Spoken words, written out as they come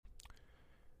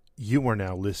You are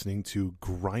now listening to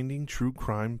Grinding True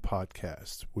Crime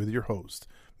Podcast with your host,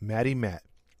 Maddie Matt,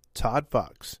 Todd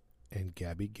Fox, and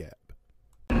Gabby Gab.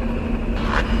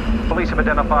 Police have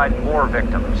identified more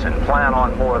victims and plan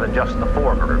on more than just the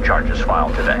 4 murder charges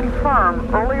filed today.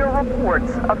 Confirm earlier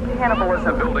reports of cannibalism.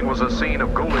 The building was a scene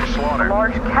of ghoulish slaughter. A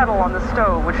large kettle on the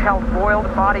stove which held boiled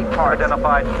body parts.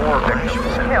 Identified more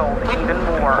victims and killed even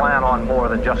more. Plan on more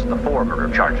than just the 4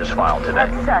 murder charges filed today.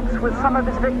 Had sex with some of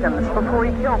his victims before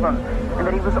he killed them, and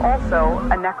that he was also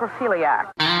a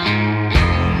necrophiliac.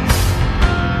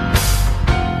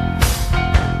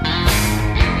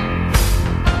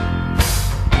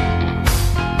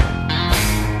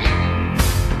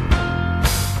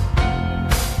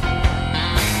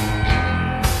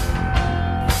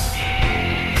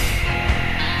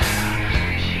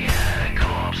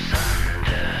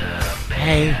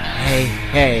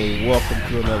 Hey, welcome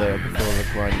to another episode of the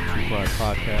Grinding True Crime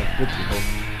Podcast with your host,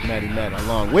 Maddie Matt,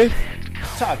 along with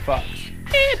Todd Fox.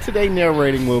 And today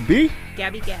narrating will be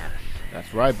Gabby Gab.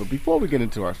 That's right, but before we get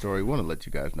into our story, we want to let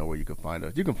you guys know where you can find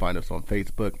us. You can find us on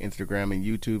Facebook, Instagram, and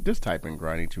YouTube. Just type in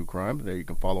Grinding True Crime. There you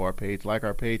can follow our page, like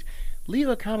our page, leave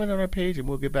a comment on our page, and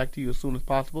we'll get back to you as soon as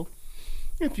possible.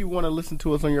 If you want to listen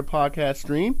to us on your podcast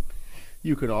stream,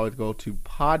 you can always go to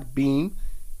Podbean,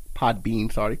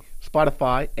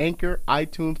 Spotify, Anchor,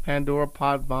 iTunes, Pandora,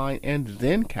 Podvine, and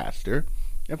Zencaster.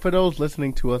 And for those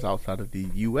listening to us outside of the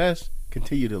U.S.,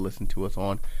 continue to listen to us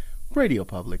on Radio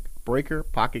Public, Breaker,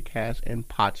 Pocket Cast, and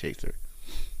Podchaser.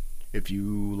 If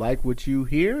you like what you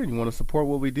hear and you want to support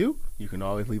what we do, you can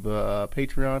always leave a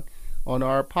Patreon on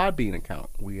our Podbean account.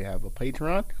 We have a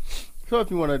Patreon. So if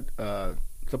you want to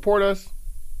support us,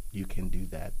 you can do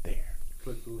that there.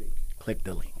 Click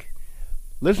the link.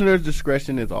 Listeners'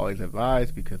 discretion is always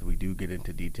advised because we do get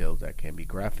into details that can be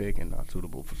graphic and not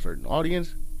suitable for certain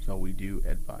audience, so we do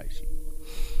advise you.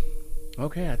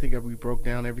 Okay, I think we broke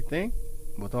down everything.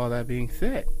 With all that being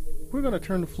said, we're going to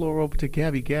turn the floor over to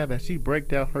Gabby Gab as she breaks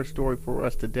down her story for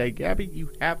us today. Gabby, you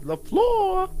have the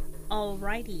floor.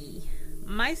 Alrighty.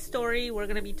 My story, we're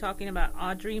going to be talking about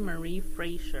Audrey Marie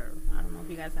Frazier. I don't know if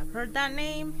you guys have heard that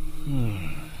name.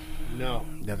 No.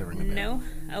 Doesn't ring a bell.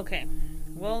 No? Okay.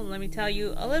 Well, let me tell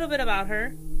you a little bit about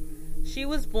her. She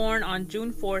was born on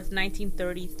June 4th,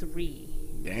 1933.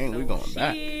 Dang, we're going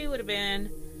back. She would have been,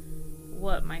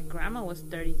 what, my grandma was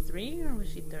 33 or was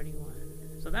she 31?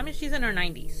 So that means she's in her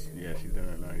 90s. Yeah, she's in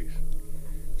her 90s.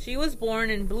 She was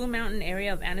born in Blue Mountain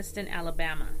area of Anniston,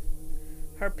 Alabama.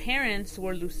 Her parents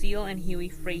were Lucille and Huey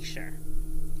Frazier.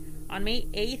 On May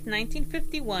 8th,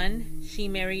 1951, she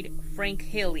married Frank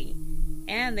Hilley,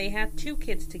 and they had 2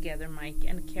 kids together, Mike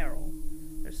and Carol.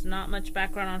 There's not much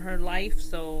background on her life,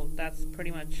 so that's pretty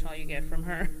much all you get from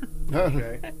her.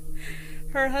 Okay.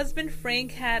 Her husband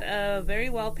Frank had a very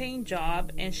well-paying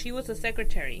job, and she was a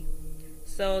secretary.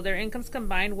 So their incomes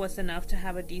combined was enough to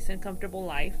have a decent, comfortable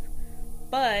life.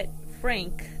 But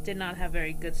Frank did not have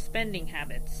very good spending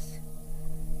habits.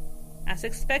 As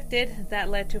expected, that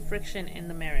led to friction in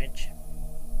the marriage.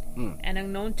 And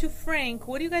unknown to Frank,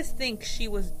 what do you guys think she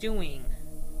was doing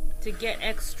to get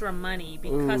extra money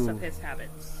because of his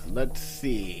habits? Let's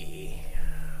see.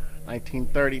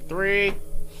 1933.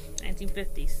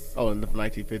 1950s. Oh, in the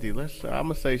 1950s. I'm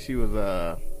going to say she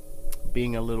was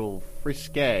being a little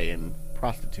frisky and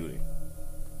prostituting.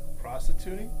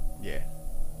 Prostituting? Yeah.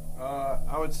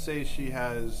 I would say she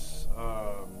has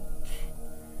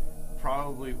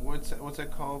probably what's that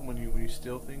called when you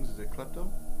steal things? Is it klepto?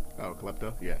 Oh,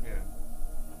 klepto? Yeah.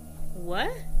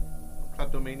 What?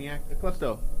 Kleptomaniac? A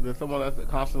klepto. There's someone that's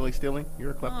constantly stealing.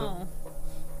 You're a klepto.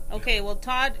 Oh. Okay, well,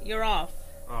 Todd, you're off.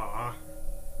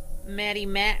 Maddie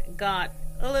Matt got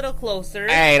a little closer.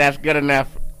 Hey, that's good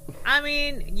enough. I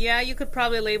mean, yeah, you could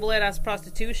probably label it as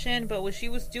prostitution, but what she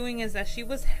was doing is that she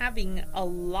was having a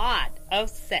lot of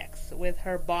sex with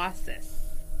her bosses.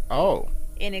 Oh.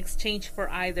 In exchange for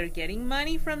either getting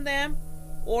money from them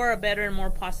or a better and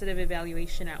more positive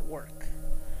evaluation at work.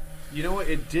 You know what?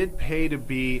 It did pay to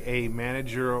be a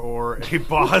manager or a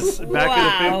boss back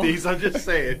in the 50s. I'm just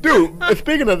saying. Dude,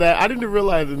 speaking of that, I didn't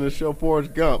realize in the show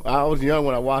Forrest Gump, I was young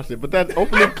when I watched it, but that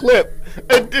opening clip,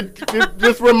 it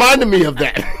just reminded me of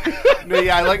that. No,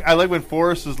 yeah, I like when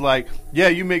Forrest is like, yeah,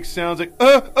 you make sounds like,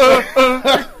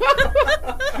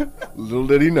 Little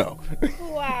did he know.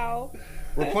 Wow.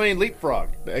 We're playing leapfrog.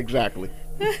 Exactly.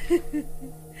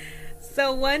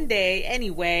 So one day,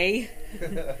 anyway,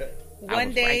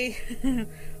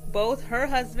 both her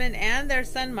husband and their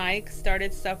son Mike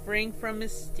started suffering from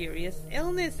mysterious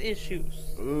illness issues.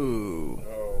 Ooh.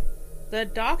 Oh. The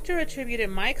doctor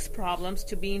attributed Mike's problems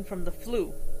to being from the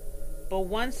flu. But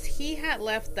once he had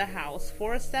left the house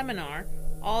for a seminar,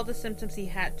 all the symptoms he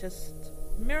had just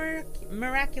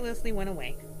miraculously went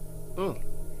away.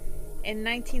 In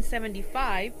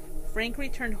 1975, Frank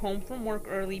returned home from work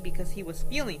early because he was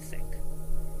feeling sick.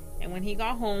 And when he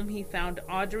got home, he found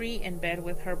Audrey in bed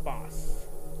with her boss.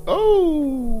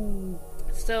 Oh!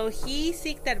 So he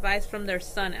sought advice from their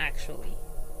son, actually.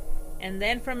 And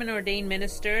then from an ordained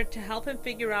minister to help him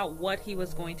figure out what he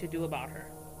was going to do about her.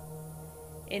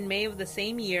 In May of the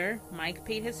same year, Mike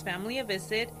paid his family a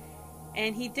visit,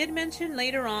 and he did mention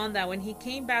later on that when he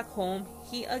came back home,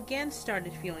 he again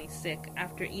started feeling sick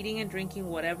after eating and drinking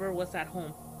whatever was at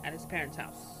home at his parents'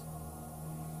 house.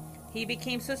 He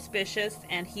became suspicious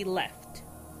and he left.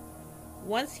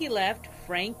 Once he left,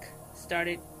 Frank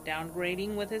started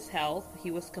downgrading with his health.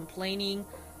 He was complaining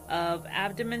of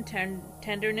abdomen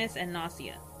tenderness and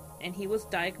nausea, and he was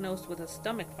diagnosed with a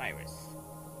stomach virus.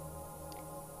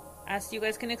 As you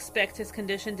guys can expect, his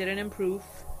condition didn't improve.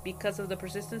 Because of the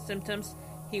persistent symptoms,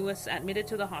 he was admitted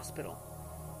to the hospital,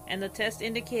 and the test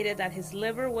indicated that his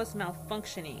liver was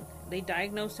malfunctioning. They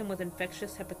diagnosed him with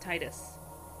infectious hepatitis,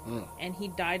 and he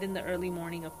died in the early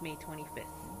morning of May 25th.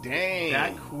 Dang.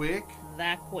 That quick?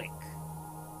 That quick.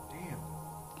 Damn.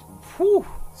 Whew.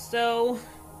 So,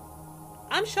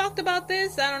 I'm shocked about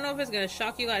this. I don't know if it's going to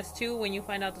shock you guys too when you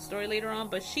find out the story later on,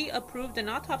 but she approved an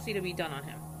autopsy to be done on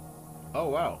him. Oh,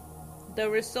 wow. The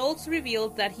results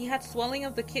revealed that he had swelling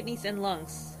of the kidneys and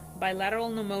lungs, bilateral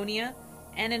pneumonia,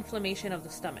 and inflammation of the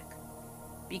stomach.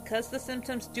 Because the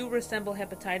symptoms do resemble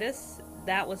hepatitis,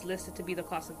 that was listed to be the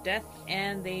cause of death,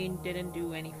 and they didn't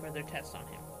do any further tests on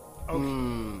him.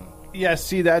 Okay. Yeah,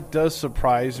 see, that does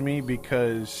surprise me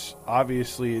because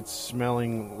obviously it's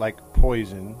smelling like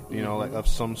poison, you know, like of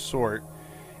some sort.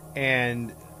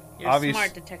 And You're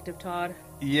smart, Detective Todd.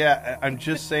 Yeah, I'm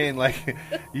just saying, like,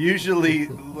 usually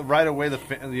right away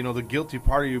the guilty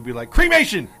party would be like,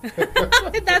 cremation!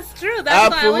 That's true.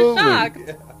 That's why I was shocked.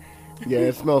 Yeah,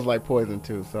 it smells like poison,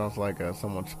 too. Sounds like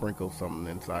someone sprinkled something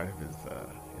inside of his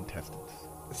intestines.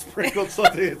 Sprinkled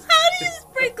something. How do you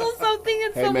sprinkle something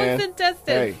in someone's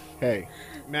intestines? Hey.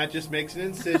 Matt just makes an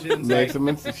incision. Makes a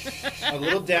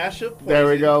little dash of poison. There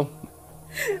we go.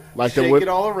 Like Shake it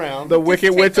all around. The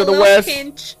Wicked Witch of the West.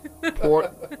 Pinch.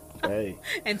 Pour, hey.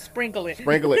 And sprinkle it.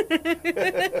 Sprinkle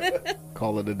it.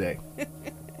 Call it a day.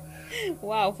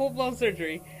 Wow, full-blown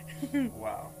surgery.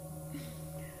 Wow.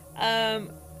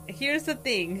 Here's the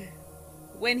thing.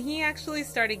 When he actually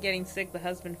started getting sick, the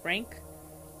husband, Frank,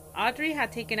 Audrey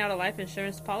had taken out a life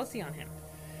insurance policy on him.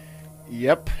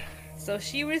 Yep. So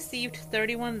she received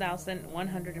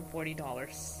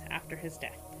 $31,140 after his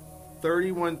death.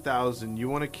 $31,000. You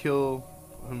want to kill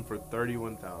him for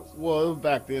 $31,000? Well, it was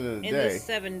back then in the In day. the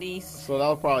 70s. So that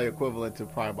was probably equivalent to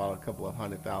probably about a couple of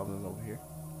 $100,000 over here.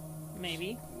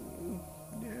 Maybe.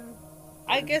 Yeah.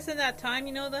 I guess in that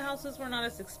time, the houses were not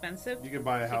as expensive. You could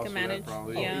buy a house could for manage, that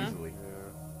probably. yeah. Easily.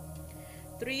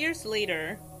 3 years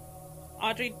later,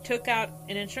 Audrey took out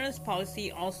an insurance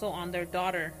policy also on their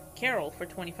daughter, Carol, for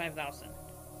 $25,000.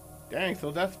 Dang,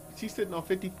 so she's sitting on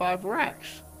 55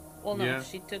 racks. Well, no, Yeah.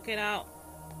 she took it out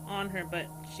on her, but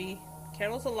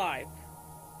Carol's alive.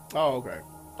 Oh, okay.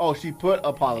 Oh, she put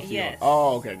a policy Yes. on.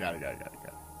 Oh, okay, got it.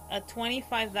 A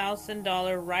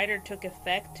 $25,000 rider took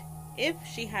effect if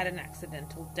she had an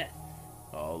accidental death.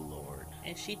 Oh, Lord.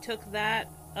 And she took the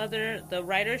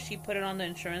rider, she put it on the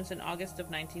insurance in August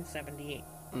of 1978.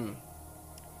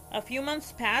 A few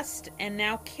months passed, and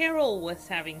now Carol was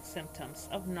having symptoms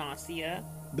of nausea.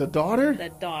 The daughter? The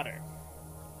daughter.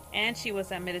 And she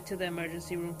was admitted to the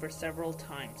emergency room for several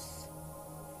times.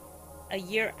 A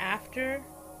year after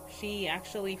she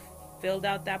actually filled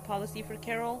out that policy for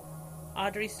Carol,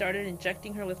 Audrey started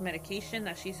injecting her with medication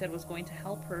that she said was going to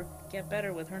help her get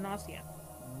better with her nausea.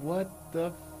 What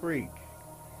the freak?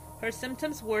 Her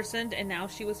symptoms worsened, and now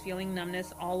she was feeling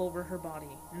numbness all over her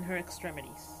body and her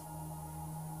extremities.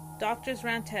 Doctors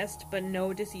ran tests, but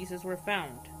no diseases were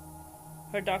found.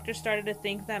 Her doctor started to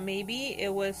think that maybe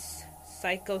it was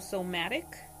psychosomatic,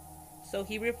 so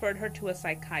he referred her to a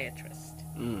psychiatrist.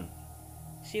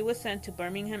 She was sent to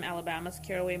Birmingham, Alabama's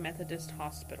Caraway Methodist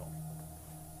Hospital.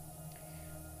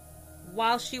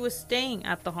 While she was staying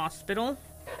at the hospital,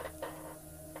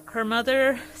 her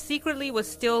mother secretly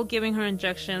was still giving her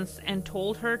injections and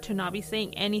told her to not be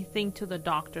saying anything to the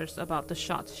doctors about the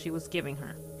shots she was giving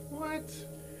her. What?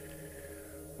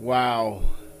 Wow.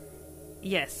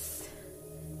 Yes.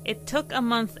 It took a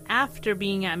month after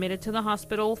being admitted to the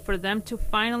hospital for them to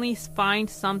finally find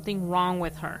something wrong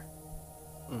with her.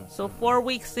 So 4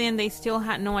 weeks in, they still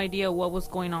had no idea what was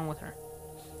going on with her.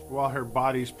 While her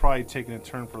body's probably taking a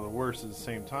turn for the worse at the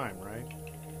same time, right?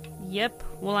 Yep.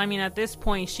 Well, at this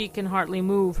point, she can hardly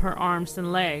move her arms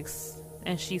and legs.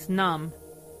 and she's numb.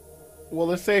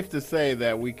 Well, it's safe to say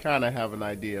that we kind of have an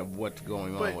idea of what's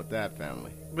going on But- with that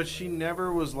family. But she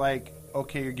never was like,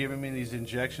 okay, you're giving me these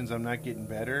injections, I'm not getting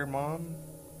better, Mom?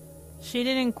 She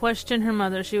didn't question her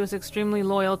mother. She was extremely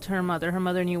loyal to her mother. Her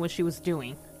mother knew what she was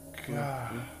doing.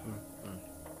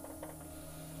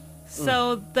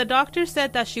 So the doctor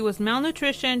said that she was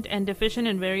malnutritioned and deficient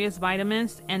in various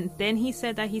vitamins, and then he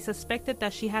said that he suspected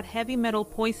that she had heavy metal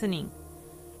poisoning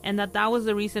and that was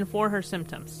the reason for her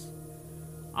symptoms.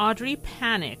 Audrey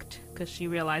panicked because she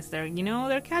realized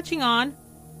they're catching on,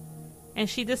 and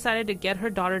she decided to get her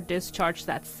daughter discharged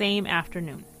that same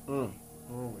afternoon. Oh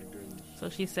my goodness. So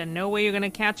she said, no way you're going to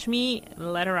catch me,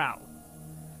 let her out.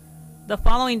 The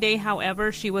following day,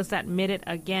 however, she was admitted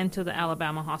again to the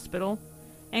Alabama hospital,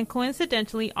 and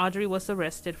coincidentally, Audrey was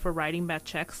arrested for writing back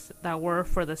checks that were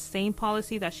for the same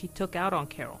policy that she took out on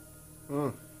Carol.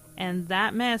 And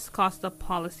that mess caused the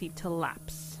policy to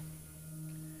lapse.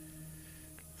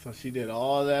 So she did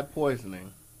all that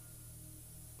poisoning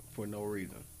for no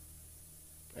reason.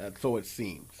 So it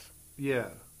seems. Yeah.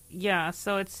 Yeah,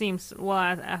 so it seems,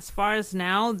 well, as far as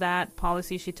now, that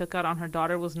policy she took out on her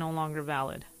daughter was no longer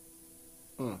valid.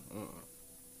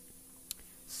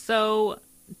 So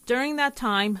during that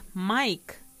time,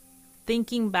 Mike,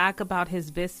 thinking back about his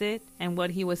visit and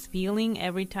what he was feeling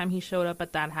every time he showed up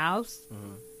at that house,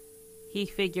 he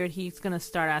figured he's going to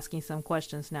start asking some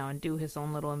questions now and do his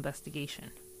own little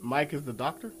investigation. Mike is the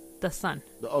doctor? The son.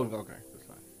 Okay. That's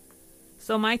fine.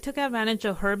 So Mike took advantage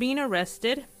of her being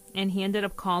arrested, and he ended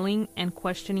up calling and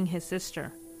questioning his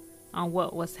sister on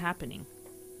what was happening.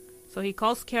 So he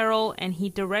calls Carol, and he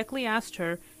directly asked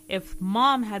her if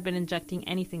Mom had been injecting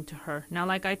anything to her. Now,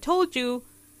 like I told you,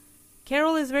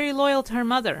 Carol is very loyal to her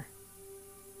mother.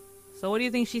 So what do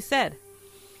you think she said?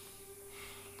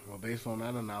 Well, based on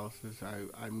that analysis,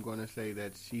 I'm going to say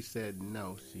that she said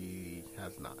no, she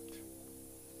has not.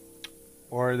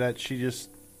 Or that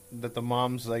that the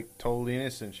mom's like totally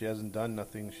innocent. She hasn't done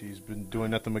nothing. She's been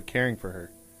doing nothing but caring for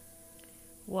her.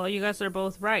 Well, you guys are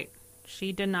both right.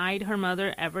 She denied her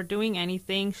mother ever doing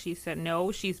anything. She said,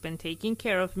 no, she's been taking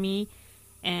care of me.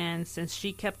 And since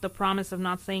she kept the promise of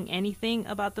not saying anything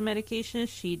about the medication,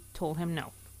 she told him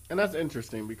no. And that's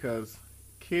interesting because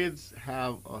kids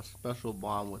have a special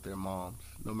bond with their moms,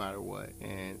 no matter what.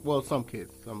 And, well, some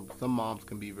kids. Some moms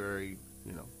can be very,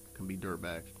 can be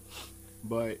dirtbags.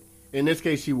 But in this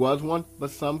case, she was one. But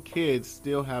some kids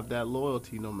still have that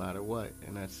loyalty no matter what.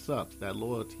 And that sucks. That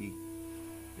loyalty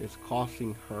is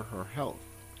costing her health.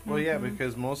 Well, yeah,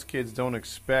 because most kids don't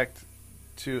expect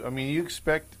to.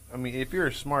 If you're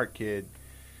a smart kid,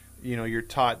 you're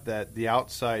taught that the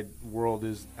outside world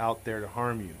is out there to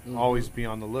harm you. Always be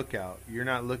on the lookout. You're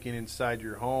not looking inside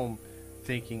your home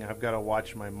thinking, I've got to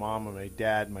watch my mom or my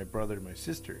dad, my brother, my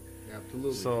sister.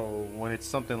 Absolutely. So when it's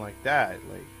something like that,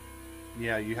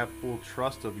 you have full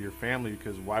trust of your family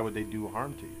because why would they do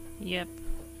harm to you? Yep.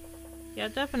 Yeah,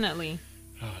 definitely.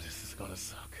 Oh, this is going to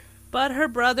suck. But her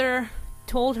brother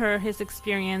told her his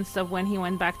experience of when he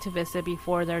went back to visit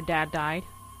before their dad died,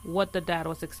 what the dad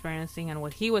was experiencing and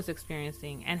what he was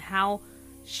experiencing, and how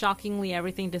shockingly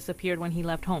everything disappeared when he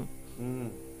left home.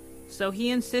 So he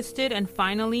insisted, and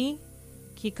finally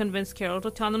he convinced Carol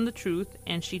to tell him the truth,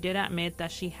 and she did admit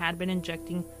that she had been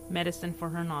injecting medicine for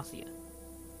her nausea.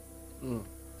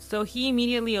 So he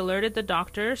immediately alerted the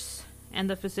doctors, and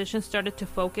the physicians started to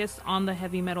focus on the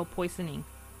heavy metal poisoning.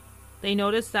 They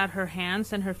noticed that her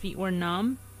hands and her feet were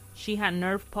numb, she had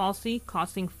nerve palsy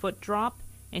causing foot drop,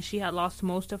 and she had lost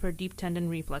most of her deep tendon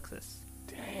reflexes.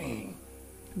 Dang.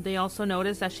 They also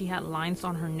noticed that she had lines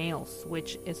on her nails,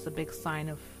 which is a big sign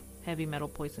of heavy metal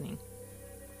poisoning.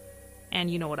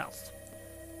 And you know what else?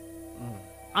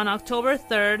 On October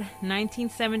 3rd,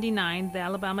 1979, the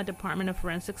Alabama Department of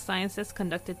Forensic Sciences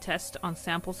conducted tests on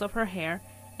samples of her hair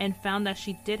and found that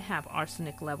she did have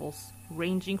arsenic levels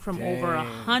ranging from over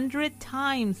 100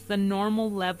 times the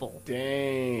normal level.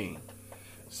 Dang.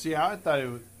 See, I thought it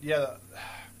would. Yeah.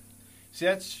 See,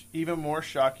 that's even more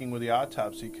shocking with the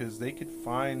autopsy because they could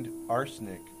find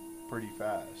arsenic pretty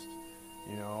fast.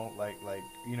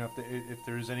 If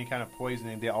there's any kind of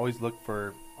poisoning, they always look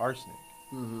for arsenic.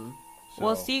 So,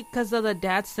 Well, see, because of the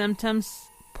dad's symptoms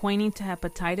pointing to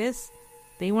hepatitis,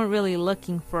 they weren't really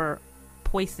looking for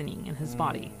poisoning in his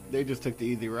body. They just took the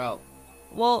easy route.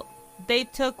 Well, they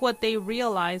took what they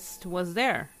realized was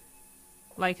there.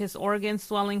 Like his organs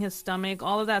swelling, his stomach,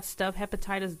 all of that stuff.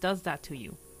 Hepatitis does that to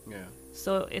you. Yeah.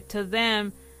 So to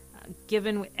them,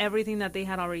 given everything that they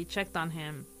had already checked on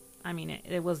him,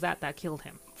 it was that killed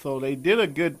him. So they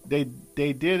did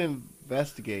they did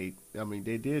investigate.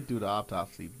 They did do the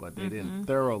autopsy, but they didn't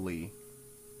thoroughly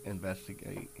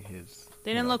investigate his.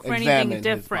 They didn't look for anything examine his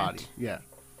different. body. Yeah,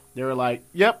 they were like,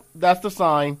 "Yep, that's the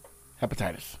sign.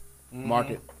 Hepatitis. Mark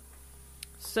it."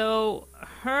 So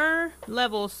her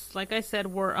levels, like I said,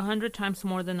 were 100 times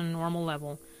more than a normal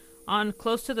level. On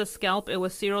close to the scalp, it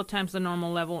was 0 times the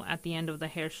normal level at the end of the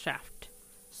hair shaft.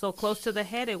 So close to the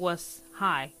head, it was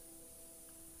high.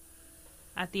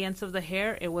 At the ends of the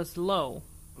hair, it was low.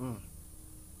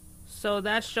 So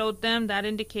that showed them, that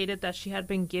indicated that she had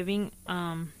been given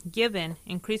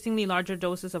increasingly larger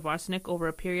doses of arsenic over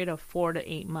a period of 4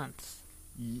 to 8 months.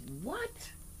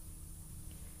 What?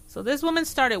 So this woman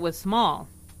started with small.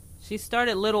 She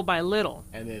started little by little.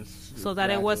 And then so that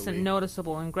it wasn't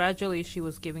noticeable, and gradually she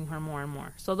was giving her more and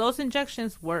more. So those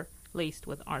injections were laced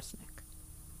with arsenic.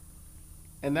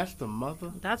 And that's the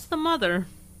mother? That's the mother.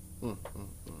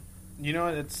 You know,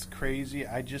 it's crazy.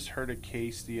 I just heard a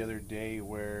case the other day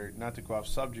where, not to go off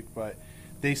subject, but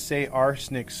they say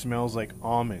arsenic smells like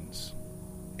almonds.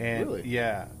 And really?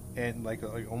 Yeah, and like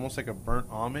almost like a burnt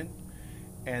almond.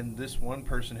 And this one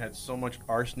person had so much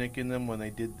arsenic in them when they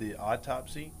did the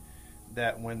autopsy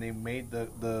that when they made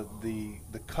the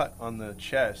cut on the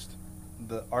chest,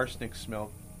 the arsenic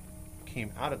smell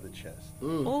came out of the chest.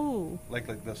 Ooh. Like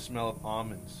the smell of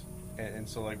almonds. And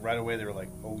so like right away they were like,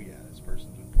 oh yeah, this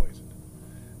person's been poisoned.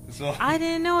 So I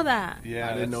didn't know that. Yeah,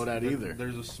 I didn't know that either.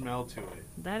 There's a smell to it.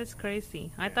 That is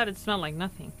crazy. I thought it smelled like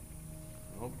nothing.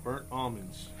 Oh, burnt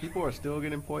almonds. People are still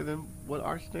getting poisoned with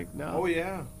arsenic now? Oh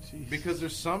yeah. Jeez. Because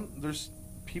there's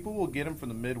people will get them from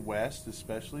the Midwest,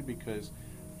 especially because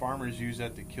farmers use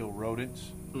that to kill rodents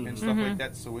and stuff like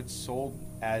that. So it's sold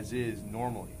as is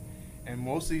normally. And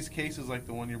most of these cases, like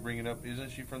the one you're bringing up, isn't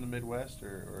she from the Midwest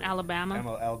or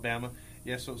Alabama? Alabama.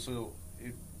 Yeah. So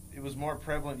it was more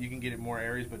prevalent. You can get it in more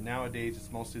areas, but nowadays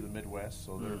it's mostly the Midwest.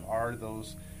 So there are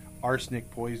those arsenic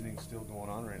poisonings still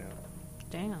going on right now.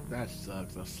 Damn. That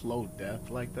sucks. A slow death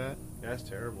like that? That's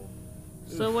terrible.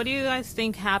 So what do you guys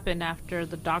think happened after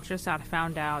the doctors had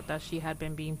found out that she had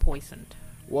been being poisoned?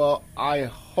 Well, I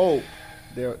hope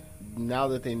now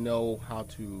that they know how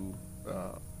to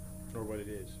Or what it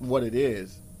is. What it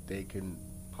is, they can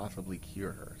possibly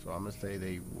cure her. So I'm gonna say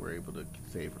they were able to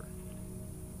save her.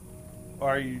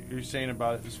 Or you're saying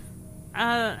about it?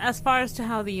 As far as to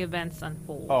how the events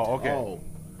unfold. Oh, okay.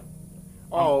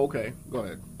 Oh, okay. Go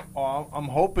ahead. Oh, I'm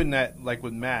hoping that, like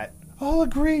with Matt, I'll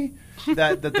agree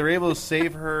that they're able to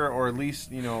save her, or at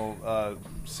least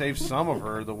save some of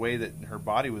her the way that her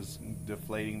body was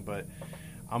deflating. But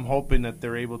I'm hoping that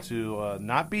they're able to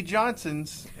not be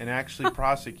Johnsons and actually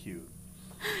prosecute.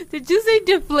 Did you say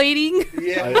deflating?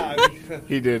 Yeah,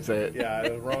 he did say it. Yeah,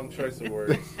 the wrong choice of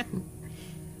words.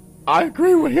 I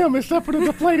agree with him, except for the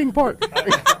deflating part.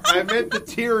 I meant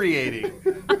deteriorating,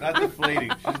 not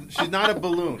deflating. She's not a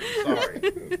balloon.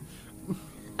 Sorry.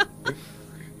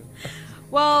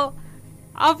 Well,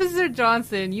 Officer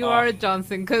Johnson, you are a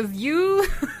Johnson, because you...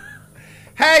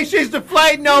 Hey, she's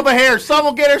deflating over here.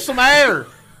 Someone get her some air.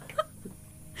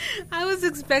 I was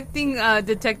expecting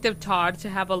Detective Todd to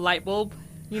have a light bulb,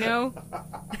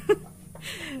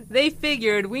 They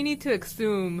figured we need to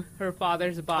exhume her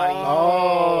father's body.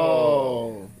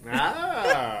 Oh.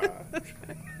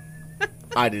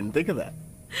 I didn't think of that.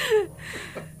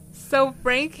 So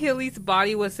Frank Hilley's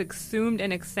body was exhumed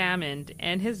and examined,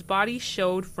 and his body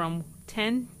showed from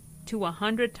 10 to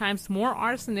 100 times more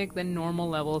arsenic than normal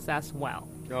levels as well.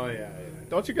 Oh, yeah.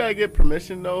 Don't you gotta get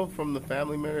permission, though, from the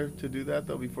family member to do that,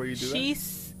 though, before you do that?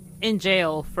 She's in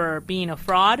jail for being a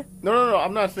fraud. No,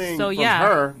 I'm not saying from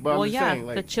her, but I'm just saying,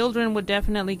 like... the children would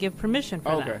definitely give permission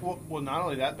for that. Well, not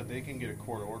only that, but they can get a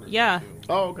court order. Yeah. Too.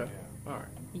 Oh, okay. Yeah. All right.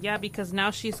 Yeah, because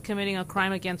now she's committing a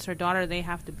crime against her daughter. They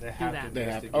have to do that. They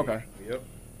have. Okay. Yep.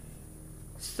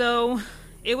 So,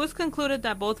 it was concluded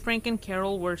that both Frank and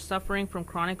Carol were suffering from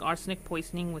chronic arsenic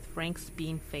poisoning, with Frank's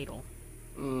being fatal.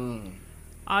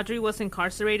 Audrey was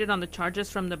incarcerated on the charges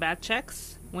from the bad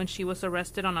checks when she was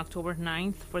arrested on October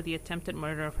 9th for the attempted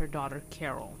murder of her daughter,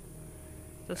 Carol.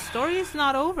 The story is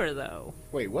not over, though.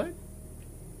 Wait, what?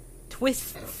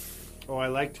 Twists. Oh, I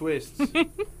like twists.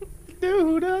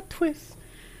 Do the twist.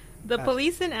 The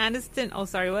police in Aniston... Oh,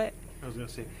 sorry, what? I was going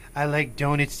to say, I like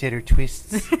donuts that are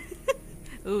twists.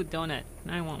 Ooh, donut.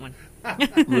 I want one.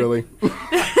 Really?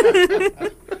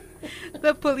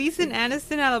 The police in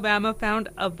Aniston, Alabama found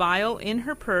a vial in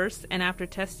her purse, and after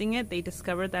testing it, they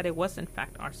discovered that it was in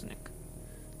fact arsenic.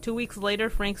 2 weeks later,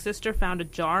 Frank's sister found a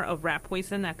jar of rat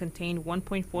poison that contained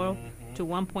 1.4 to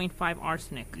 1.5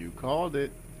 arsenic. You called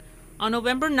it. On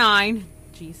November 9...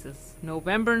 Jesus.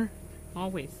 November...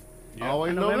 Always. Yep.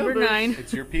 Always November 9.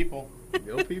 It's your people.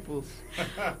 Your peoples.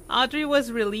 Audrey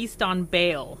was released on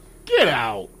bail. Get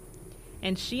out.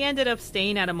 And she ended up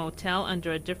staying at a motel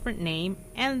under a different name.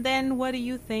 And then what do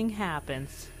you think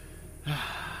happens?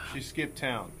 She skipped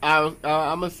town. I'm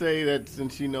going to say that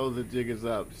since she knows the jig is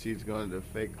up, she's going to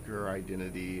fake her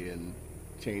identity and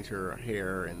change her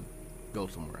hair and go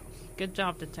somewhere else. Good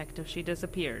job, detective. She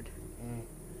disappeared.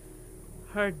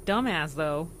 Her dumbass,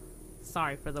 though,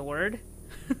 sorry for the word,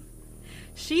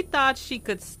 she thought she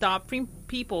could stop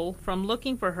people from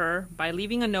looking for her by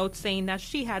leaving a note saying that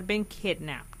she had been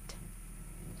kidnapped.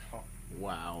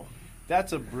 Wow.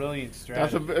 That's a brilliant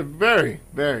strategy. That's a very,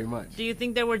 very much. Do you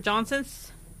think there were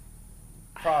Johnsons?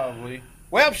 Probably.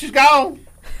 Well, she's gone.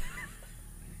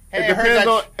 Hey,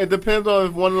 It depends on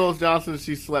if one of those Johnsons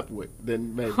she slept with.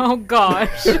 Then maybe. Oh,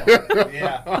 gosh.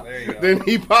 Yeah, there you go. Then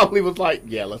he probably was like,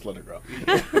 yeah, let's let her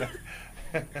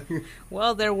go.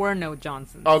 Well, there were no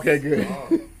Johnsons. Okay, good. Oh,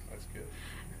 that's good.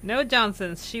 No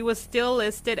Johnsons. She was still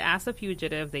listed as a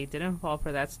fugitive. They didn't fall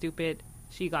for that stupid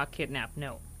she got kidnapped.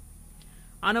 No.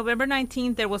 On November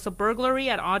 19th, there was a burglary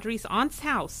at Audrey's aunt's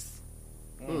house.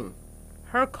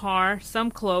 Her car,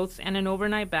 some clothes, and an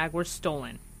overnight bag were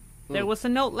stolen. There was a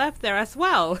note left there as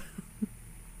well.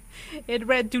 It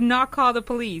read, "Do not call the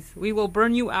police. We will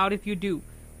burn you out if you do.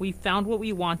 We found what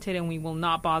we wanted and we will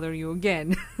not bother you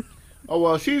again." Oh,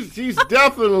 well, she's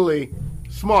definitely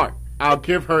smart. I'll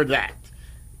give her that.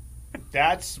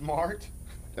 That's smart.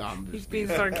 He's being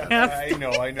sarcastic.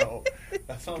 I know.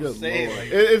 That's what I'm saying. Like,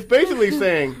 It's basically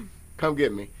saying, come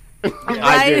get me. I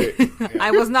Right? did it.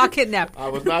 I was not kidnapped. I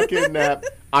was not kidnapped.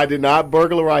 I did not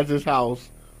burglarize this house.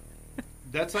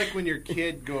 that's like when your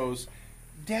kid goes,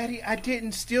 "Daddy, I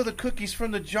didn't steal the cookies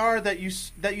from the jar that you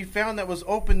found that was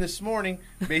open this morning."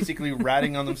 Basically,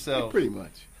 ratting on themselves. Pretty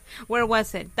much. Where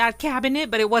was it? That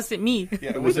cabinet, but it wasn't me.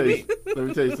 Yeah, it wasn't me. Let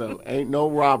me tell you something. Ain't no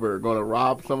robber going to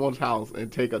rob someone's house and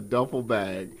take a duffel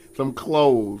bag, some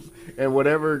clothes, and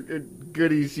whatever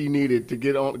goodies she needed to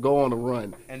go on a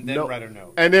run. And then write a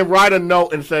note. And then write a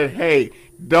note and say, "Hey,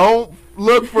 don't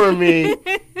look for me.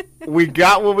 We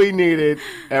got what we needed.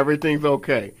 Everything's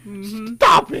okay."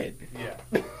 Stop it.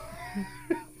 Yeah.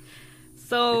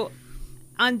 So,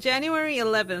 on January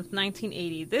 11th,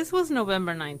 1980, this was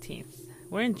November 19th.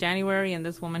 We're in January and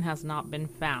this woman has not been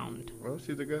found. Well,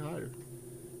 she's a good hider.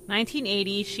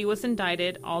 1980, she was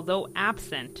indicted, although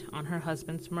absent, on her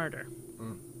husband's murder.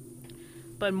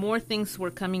 But more things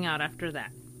were coming out after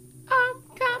that. I'm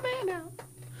coming out.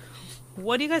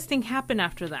 What do you guys think happened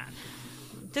after that?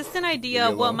 Just an idea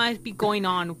of what might be going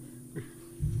on.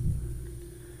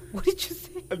 What did you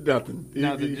say? Nothing.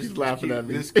 Nothing. He's laughing at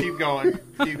me. Just keep going.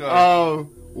 Keep going.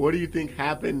 What do you think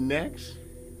happened next?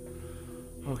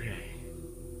 Okay.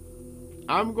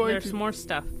 I'm going There's more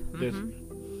stuff.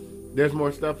 There's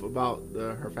more stuff about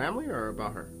her family or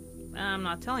about her? I'm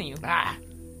not telling you.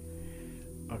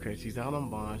 Okay, she's out on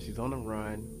bond. She's on the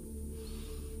run.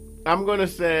 I'm going to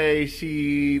say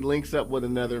she links up with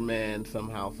another man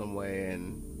somehow, some way,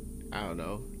 and I don't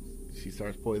know. She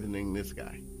starts poisoning this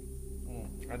guy.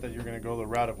 I thought you were going to go the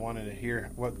route of wanting to hear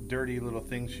what dirty little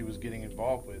things she was getting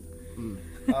involved with.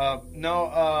 No,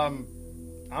 I'm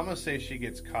going to say she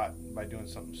gets caught by doing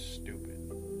something stupid.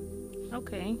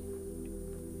 Okay.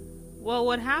 Well,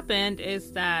 what happened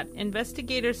is that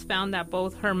investigators found that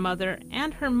both her mother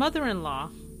and her mother-in-law,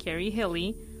 Carrie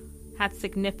Hilley, had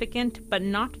significant but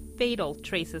not fatal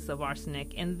traces of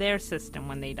arsenic in their system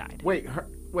when they died.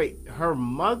 Her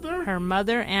mother? Her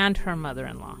mother and her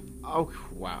mother-in-law. Oh,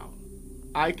 wow.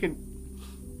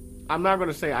 I'm not going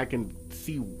to say I can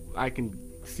see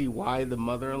why the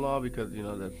mother-in-law, because,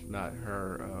 that's not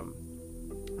her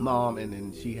mom, and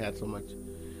then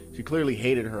she clearly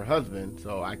hated her husband,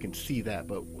 so I can see that.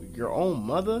 But your own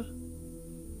mother?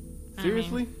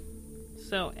 Seriously?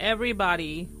 So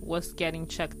everybody was getting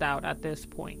checked out at this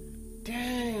point.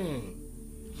 Dang.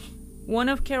 One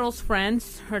of Carol's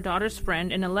friends, her daughter's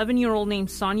friend, an 11-year-old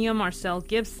named Sonia Marcel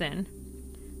Gibson,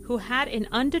 who had an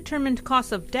undetermined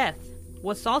cause of death,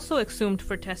 was also exhumed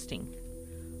for testing.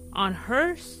 On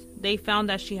hers, they found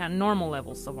that she had normal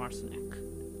levels of arsenic.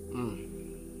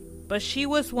 But she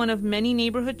was one of many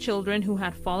neighborhood children who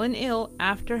had fallen ill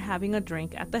after having a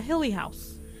drink at the Hilley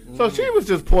house. So she was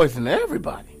just poisoning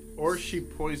everybody. Or she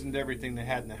poisoned everything they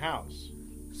had in the house.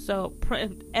 So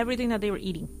everything that they were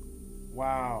eating.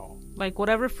 Wow. Like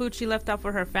whatever food she left out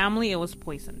for her family, it was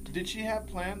poisoned. Did she have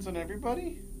plans on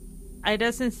everybody? It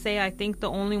doesn't say. I think the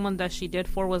only one that she did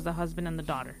for was the husband and the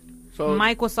daughter. So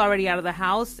Mike was already out of the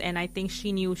house, and I think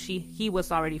she knew he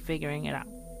was already figuring it out.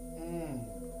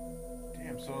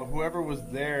 Damn, so whoever was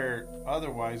there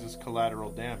otherwise is collateral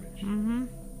damage. Mm-hmm.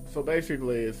 So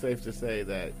basically, it's safe to say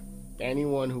that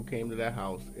anyone who came to that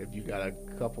house, if you got a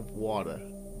cup of water,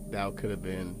 that could have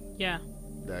been... Yeah.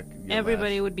 that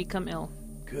everybody would become ill.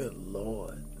 Good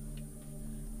Lord.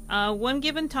 One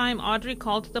given time, Audrey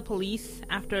called the police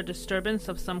after a disturbance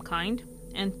of some kind,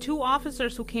 and 2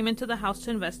 officers who came into the house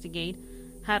to investigate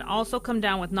had also come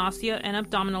down with nausea and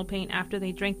abdominal pain after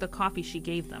they drank the coffee she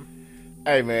gave them.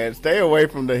 Hey man, stay away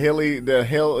from the Hilley,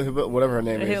 whatever her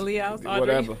name is. Hilley house, Audrey.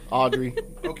 Whatever, Audrey.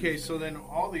 Okay, so then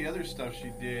all the other stuff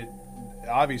she did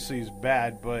obviously is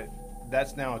bad, but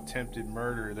that's now attempted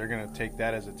murder. They're going to take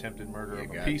that as attempted murder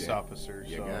of a peace officer.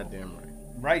 Yeah, so goddamn right.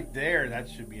 Right there, that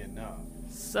should be enough.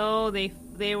 So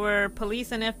they were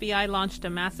police and FBI launched a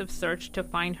massive search to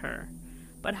find her.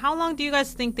 But how long do you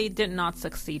guys think they did not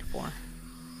succeed for?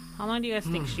 How long do you guys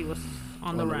think she was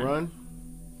on the run?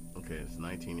 Okay, it's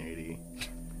 1980.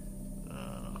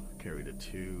 Carry the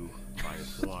 2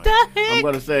 minus 1. I'm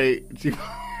going to say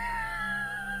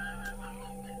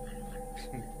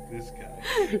This guy.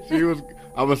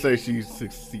 I'm going to say she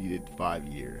succeeded 5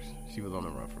 years. She was on the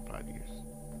run for 5 years.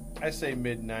 I say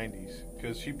mid-90s,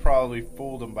 because she probably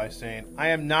fooled him by saying, I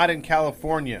am not in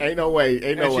California. Ain't no way.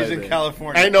 She's in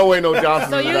California. Ain't no way no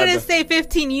Johnson. So you're going to say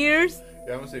 15 years?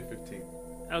 Yeah, I'm going to say 15.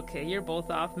 Okay, you're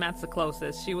both off. Matt's the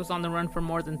closest. She was on the run for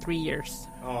more than 3 years.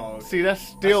 Oh, see, that's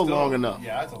still long enough.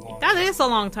 Yeah, that's a long That time. is a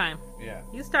long time. Yeah.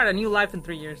 You start a new life in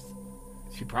 3 years.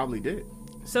 She probably did.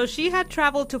 So she had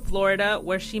traveled to Florida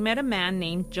where she met a man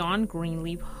named John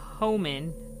Greenleaf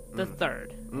Homan III.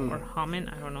 Or Homan,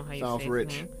 I don't know how you Sounds say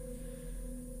rich. his name.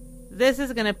 This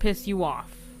is going to piss you off.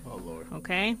 Oh, Lord.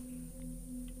 Okay?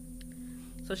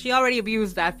 So she already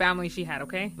abused that family she had,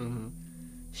 okay? Mm-hmm.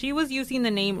 She was using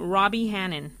the name Robbie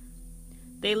Hannon.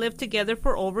 They lived together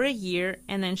for over a year,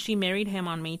 and then she married him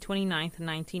on May 29th,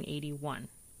 1981.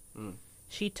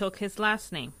 She took his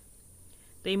last name.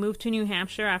 They moved to New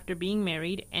Hampshire after being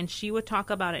married, and she would talk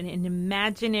about an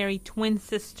imaginary twin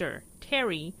sister,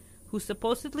 Terry, who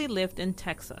supposedly lived in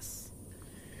Texas.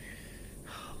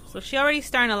 So she already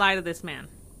starting to lie to this man.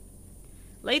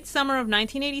 Late summer of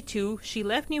 1982, she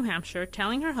left New Hampshire,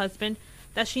 telling her husband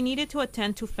that she needed to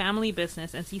attend to family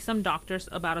business and see some doctors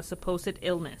about a supposed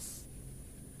illness.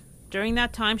 During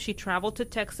that time, she traveled to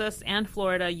Texas and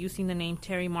Florida using the name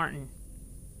Terry Martin.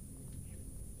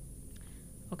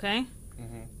 Okay?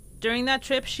 Mm-hmm. During that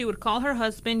trip, she would call her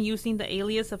husband using the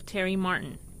alias of Terry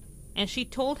Martin, and she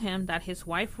told him that his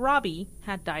wife, Robbie,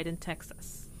 had died in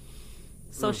Texas.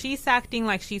 So she's acting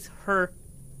like she's her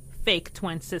fake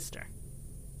twin sister,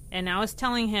 and now is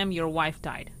telling him your wife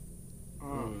died.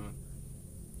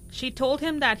 She told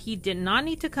him that he did not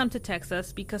need to come to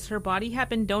Texas because her body had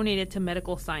been donated to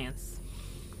medical science.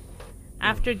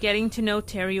 After getting to know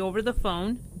Terry over the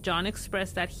phone, John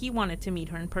expressed that he wanted to meet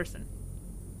her in person.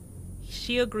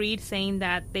 She agreed, saying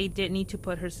that they did need to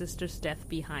put her sister's death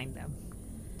behind them.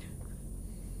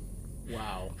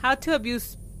 Wow. How to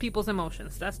abuse people's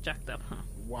emotions. That's jacked up, huh?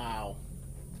 Wow.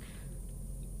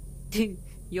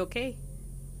 You okay?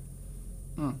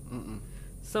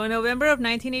 So in November of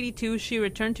 1982, she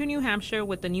returned to New Hampshire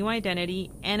with a new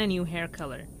identity and a new hair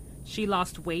color. She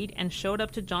lost weight and showed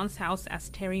up to John's house as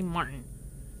Terry Martin,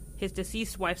 his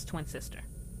deceased wife's twin sister.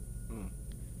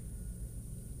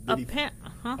 I was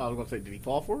going to say, did he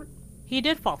fall for it? He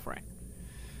did fall for it.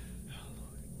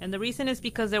 And the reason is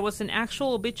because there was an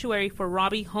actual obituary for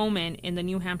Robbie Homan in the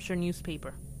New Hampshire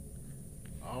newspaper.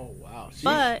 Oh, wow.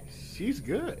 She's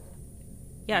good.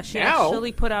 Yeah, she Now-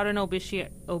 actually put out an obituary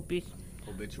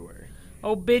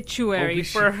Obituary.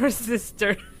 for her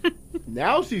sister.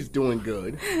 Now she's doing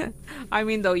good. I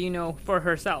mean, though, for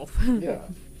herself. Yeah.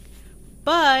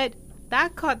 But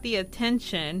that caught the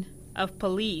attention of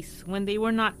police when they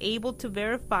were not able to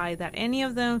verify that any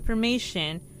of the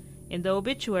information in the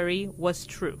obituary was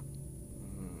true.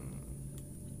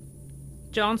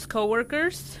 John's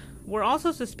co-workers were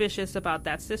also suspicious about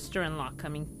that sister-in-law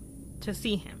coming to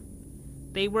see him.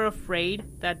 They were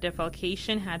afraid that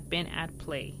defalcation had been at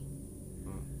play.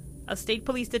 A state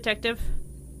police detective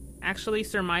actually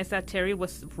surmised that Terry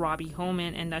was Robbie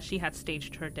Homan and that she had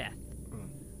staged her death.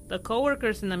 The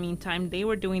co-workers, in the meantime, they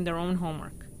were doing their own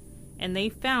homework, and they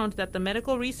found that the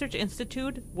Medical Research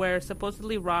Institute, where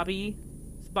supposedly Robbie's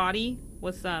body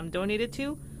was donated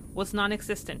to, was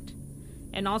non-existent,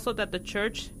 and also that the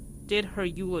church did her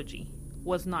eulogy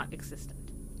was not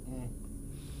existent.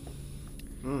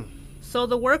 So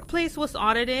the workplace was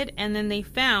audited, and then they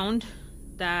found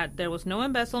that there was no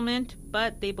embezzlement,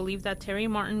 but they believed that Terry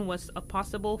Martin was a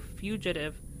possible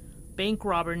fugitive bank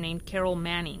robber named Carol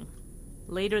Manning.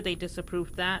 Later, they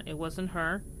disapproved that it wasn't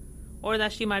her, or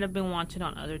that she might have been wanted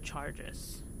on other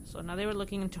charges. So now they were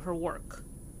looking into her work.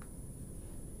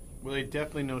 Well, they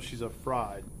definitely know she's a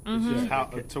fraud. Mm-hmm. It's just how,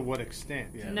 to what extent.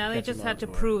 Yeah, Now they catch just them had out to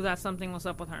for it. prove that something was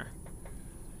up with her.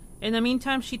 In the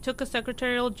meantime, she took a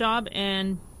secretarial job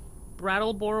in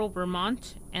Brattleboro,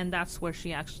 Vermont, and that's where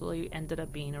she actually ended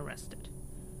up being arrested.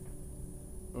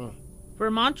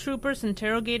 Vermont troopers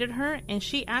interrogated her, and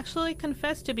she actually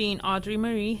confessed to being Audrey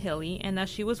Marie Hilley and that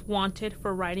she was wanted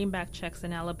for writing back checks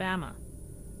in Alabama.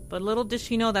 But little did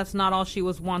she know that's not all she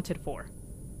was wanted for.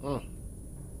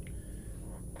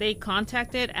 They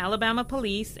contacted Alabama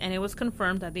police, and it was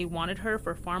confirmed that they wanted her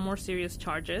for far more serious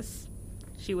charges.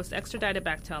 She was extradited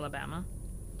back to Alabama,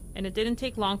 and it didn't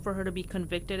take long for her to be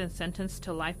convicted and sentenced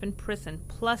to life in prison,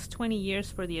 plus 20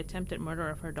 years for the attempted murder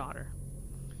of her daughter.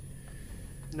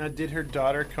 Now, did her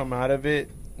daughter come out of it,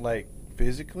 like,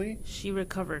 physically? She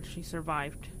recovered. She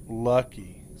survived.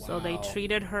 Lucky. So they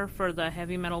treated her for the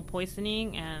heavy metal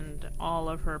poisoning, and all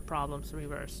of her problems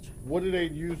reversed. What do they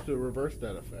use to reverse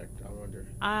that effect, I wonder?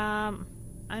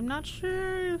 I'm not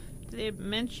sure if it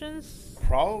mentions...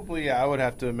 Probably, I would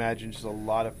have to imagine just a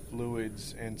lot of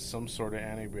fluids and some sort of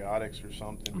antibiotics or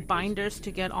something. Binders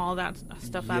to get all that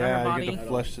stuff out of her body. Yeah, you get to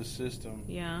flush the system.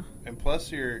 Yeah. And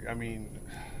plus, it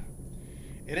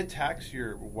attacks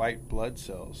your white blood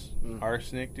cells.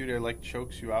 Arsenic, dude, it like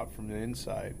chokes you out from the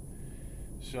inside.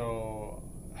 So,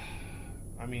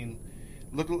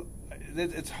 look,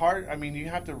 it's hard. You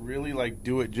have to really like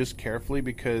do it just carefully,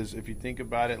 because if you think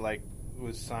about it, like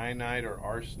with cyanide or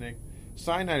arsenic,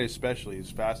 cyanide especially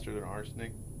is faster than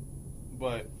arsenic.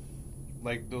 But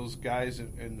like those guys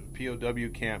in POW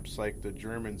camps, like the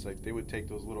Germans, like they would take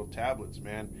those little tablets,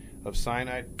 man, of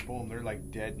cyanide. Boom, they're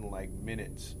like dead in like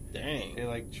minutes. Dang. It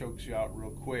like chokes you out real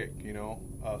quick,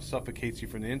 suffocates you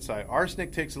from the inside.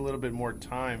 Arsenic takes a little bit more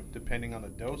time depending on the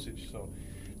dosage. So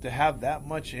to have that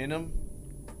much in them,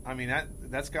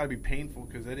 that's got to be painful,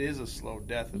 because it is a slow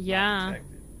death if not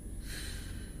detected.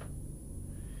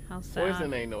 How sad.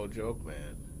 Poison ain't no joke,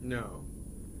 man. No.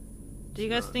 Do you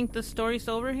guys think the story's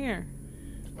over here?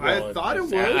 I thought it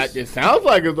was. It sounds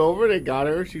like it's over. They got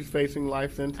her. She's facing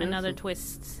life sentence. Another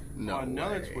twist. No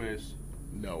another way. twist.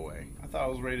 No way. I thought I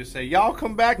was ready to say, y'all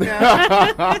come back now.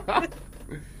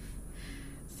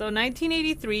 So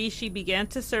 1983, she began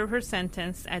to serve her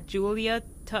sentence at Julia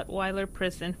Tutwiler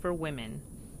Prison for Women,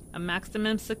 a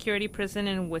maximum security prison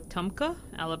in Wetumpka,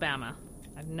 Alabama.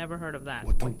 I've never heard of that.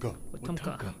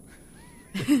 Wetumpka.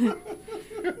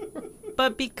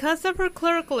 But because of her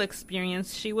clerical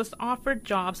experience, she was offered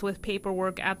jobs with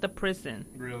paperwork at the prison.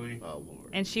 Really? Oh, Lord.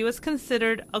 And she was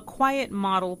considered a quiet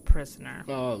model prisoner.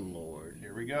 Oh, Lord.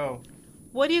 Here we go.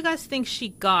 What do you guys think she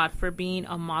got for being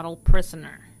a model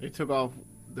prisoner? They took off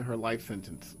her life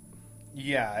sentence.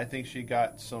 Yeah, I think she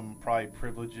got some probably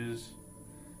privileges.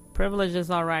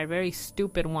 Privileges, all right. Very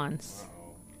stupid ones.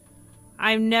 Uh-oh.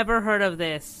 I've never heard of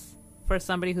this for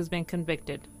somebody who's been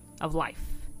convicted of life.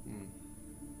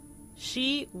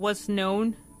 She was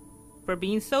known for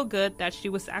being so good that she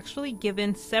was actually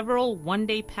given several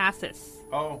one-day passes.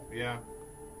 Oh, yeah.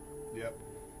 Yep.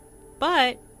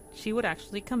 But she would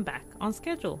actually come back on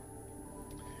schedule.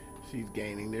 She's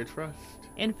gaining their trust.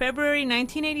 In February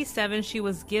 1987, she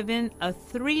was given a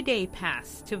 3-day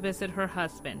pass to visit her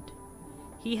husband.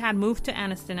 He had moved to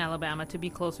Anniston, Alabama to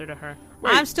be closer to her.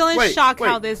 I'm still in shock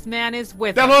how this man is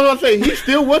with her. That's what I was saying. He's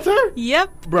still with her?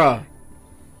 Yep.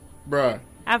 Bruh.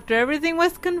 After everything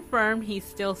was confirmed, he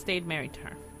still stayed married to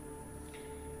her.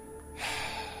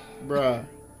 Bruh.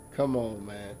 Come on,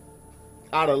 man.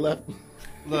 I'd have left.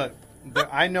 Look,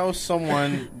 I know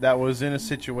someone that was in a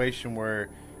situation where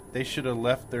they should have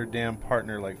left their damn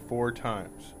partner like 4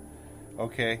 times.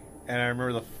 Okay? And I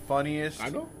remember the funniest... I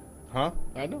know. Huh?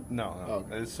 I know. No. Oh,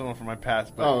 okay. It's someone from my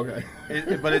past. But okay.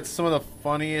 But it's some of the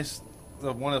funniest...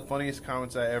 one of the funniest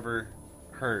comments I ever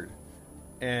heard.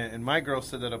 And my girl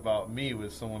said that about me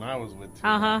with someone I was with, too.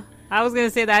 Uh-huh. I was going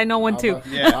to say that. I know one, too.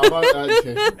 We ain't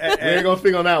going to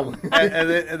speak on that one.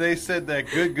 and they said that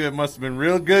good must have been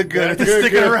real good after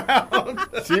sticking around.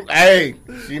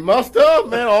 She must have,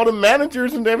 man. All the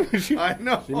managers and everything. I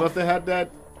know. She must have had that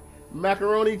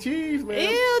macaroni cheese, man.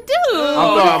 Ew, dude.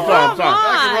 I'm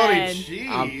sorry. Macaroni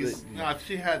cheese. No, if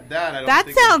she had that, I don't that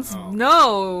think...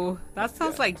 That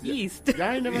sounds like yeast.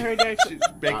 I ain't never heard that shit.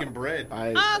 Baking bread.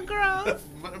 Oh, gross.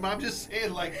 But I'm just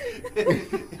saying, like...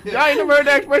 Y'all ain't never heard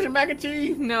that expression, mac and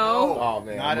cheese? No. Oh,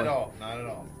 man. Not at all.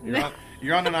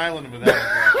 You're on an island with that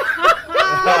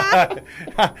one,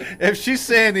 bro. If she's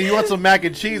saying that you want some mac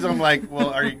and cheese, I'm like, well,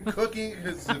 are you cooking?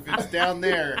 Because if it's down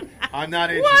there, I'm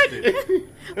not interested.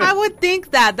 What? I would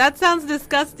think that. That sounds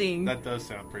disgusting. That does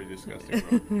sound pretty disgusting,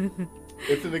 bro.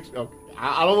 It's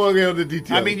I don't want to get into the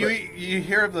details. I mean, you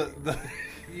hear of the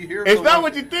you hear. It's not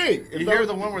what you think. You hear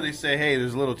the one where they say, "Hey,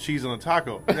 there's a little cheese on the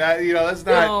taco." That's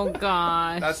not. Oh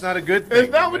gosh. That's not a good thing.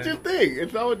 It's not what you think.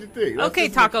 It's not what you think. Okay,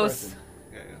 tacos.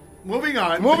 Moving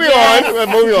on. Moving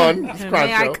on. It's crime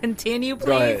May I show. continue,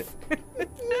 Go ahead. please?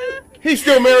 He's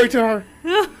still married to her.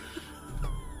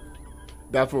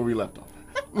 That's where we left off.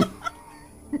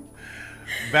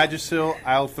 Vagisil,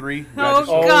 aisle 3. Oh,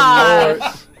 Vagisil. God.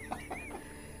 Lord.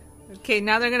 Okay,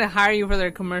 now they're going to hire you for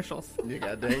their commercials. You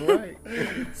got dang right.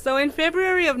 So in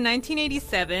February of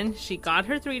 1987, she got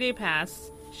her 3-day pass.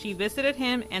 She visited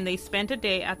him, and they spent a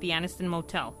day at the Aniston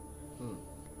Motel.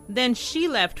 Then she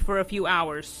left for a few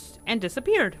hours and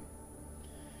disappeared.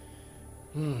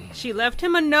 She left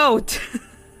him a note.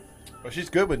 Well, she's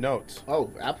good with notes.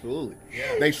 Oh, absolutely.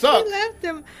 Yeah. They suck. She left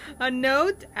him a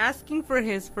note asking for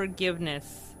his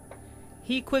forgiveness.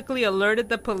 He quickly alerted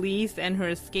the police, and her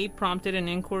escape prompted an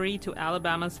inquiry to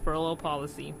Alabama's furlough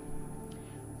policy.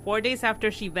 4 days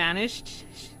after she vanished,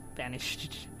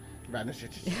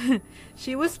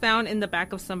 she was found in the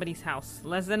back of somebody's house,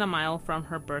 less than a mile from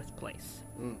her birthplace.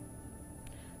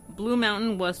 Blue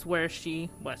Mountain was where she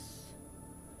was.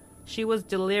 She was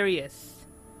delirious.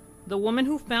 The woman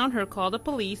who found her called the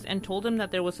police and told them that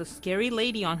there was a scary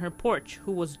lady on her porch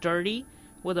who was dirty,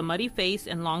 with a muddy face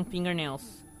and long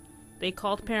fingernails. They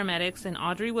called paramedics, and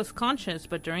Audrey was conscious,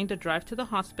 but during the drive to the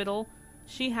hospital,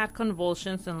 she had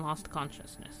convulsions and lost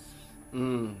consciousness.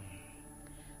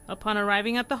 Upon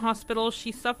arriving at the hospital,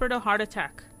 she suffered a heart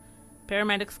attack.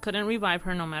 Paramedics couldn't revive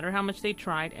her no matter how much they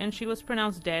tried, and she was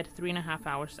pronounced dead 3.5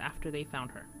 hours after they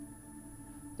found her.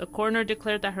 The coroner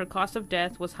declared that her cause of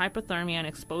death was hypothermia and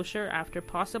exposure after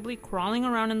possibly crawling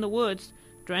around in the woods,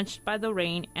 drenched by the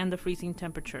rain and the freezing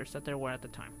temperatures that there were at the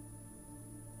time.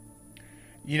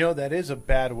 You know, that is a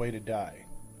bad way to die.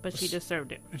 But she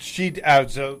deserved it. I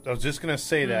was just going to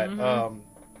say that.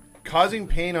 Causing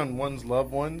pain on one's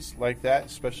loved ones like that,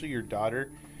 especially your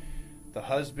daughter, the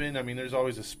husband, I mean, there's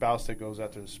always a spouse that goes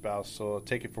after the spouse, so I'll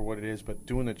take it for what it is, but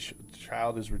doing the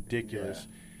child is ridiculous.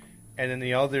 Yeah. And then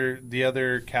the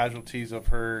other casualties of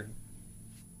her,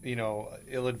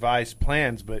 ill-advised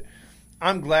plans, but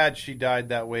I'm glad she died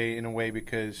that way in a way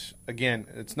because, again,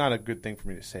 it's not a good thing for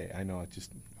me to say. I know,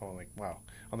 I'm like, wow.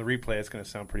 On the replay, it's going to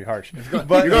sound pretty harsh.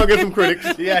 But you're going to get some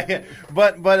critics. Yeah.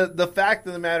 But the fact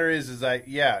of the matter is that,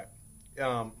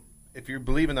 if you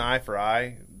believe in the eye for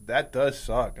eye, that does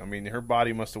suck. I mean, her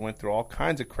body must have went through all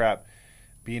kinds of crap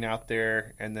being out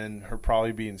there, and then her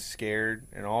probably being scared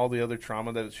and all the other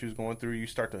trauma that she was going through. You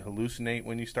start to hallucinate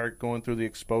when you start going through the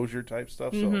exposure type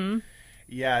stuff. So,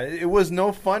 yeah, it was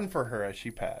no fun for her as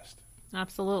she passed.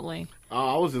 Absolutely.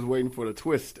 I was just waiting for the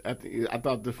twist. I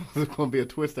thought this was going to be a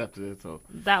twist after this. So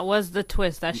that was the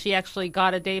twist, that she actually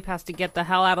got a day pass to get the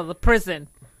hell out of the prison.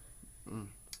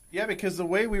 Yeah, because the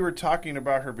way we were talking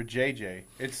about her JJ,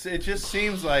 it just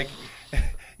seems like,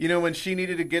 when she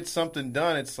needed to get something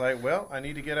done, it's like, well, I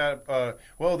need to get out.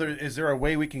 Is there a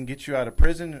way we can get you out of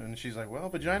prison? And she's like, well,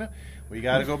 vagina, we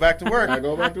got to go back to work.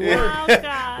 Oh,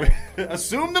 God.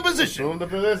 Assume the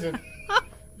position.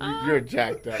 You're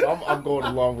jacked up. I'm going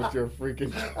along with your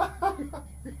freaking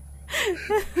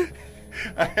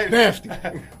nasty.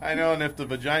 I know, and if the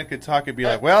vagina could talk, it'd be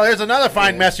like, well, there's another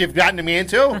fine mess you've gotten me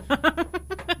into.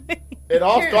 It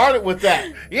all started with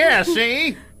that. Yeah,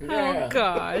 see? Yeah. Oh,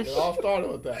 gosh. It all started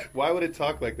with that. Why would it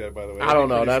talk like that, by the way? I don't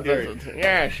know.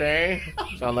 Yeah, see?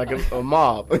 Sound like a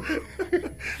mob.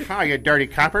 Hi, you dirty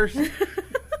coppers. You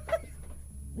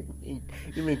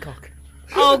mean cock?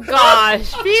 Oh,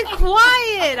 gosh. Be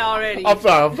quiet already. I'm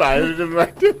sorry.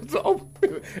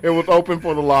 It was open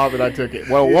for the lob, and I took it.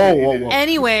 Whoa.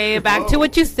 Anyway, back to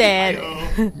what you said.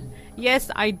 Yes,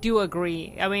 I do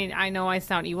agree. I mean, I know I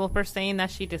sound evil for saying that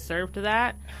she deserved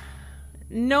that.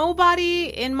 Nobody,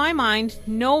 in my mind,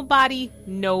 nobody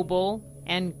noble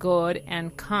and good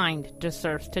and kind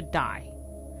deserves to die.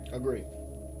 Agree.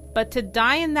 But to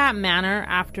die in that manner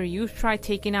after you've tried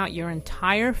taking out your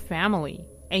entire family,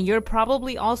 and you're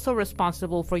probably also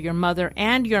responsible for your mother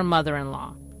and your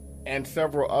mother-in-law. And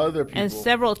several other people. And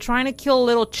several trying to kill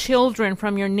little children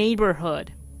from your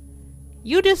neighborhood.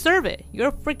 You deserve it. You're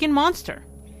a freaking monster.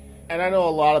 And I know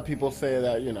a lot of people say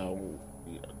that,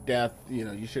 death,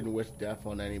 you shouldn't wish death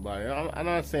on anybody. I'm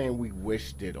not saying we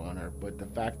wished it on her, but the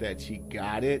fact that she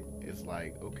got it is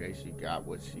like, okay, she got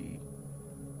what she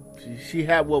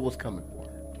had what was coming for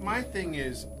her. My thing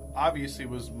is, obviously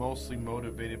was mostly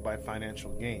motivated by financial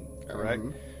gain, correct?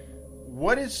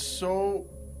 What is so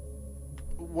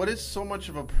much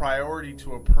of a priority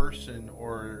to a person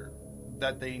or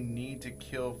that they need to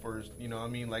kill for,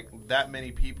 like that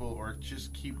many people, or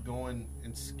just keep going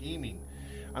and scheming?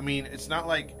 I mean, it's not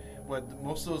like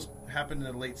most of those happened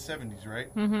in the late 70s, right?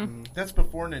 That's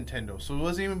before Nintendo, so it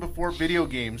wasn't even before video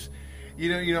games. Are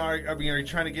you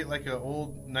trying to get like an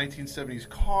old 1970s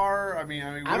car?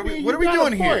 What are we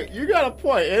doing here? You got a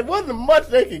point. It wasn't much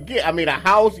they could get. I mean, a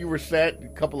house, you were set, a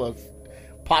couple of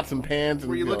pots and pans.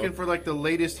 Were you looking for like the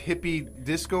latest hippie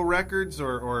disco records,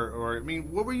 or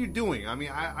what were you doing?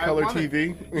 Color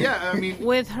TV? Yeah,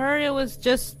 with her, it was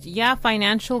just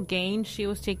financial gain. She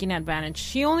was taking advantage.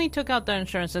 She only took out the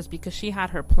insurances because she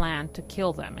had her plan to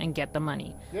kill them and get the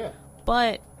money. Yeah,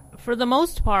 but for the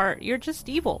most part, you're just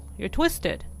evil. You're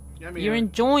twisted. You're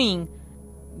enjoying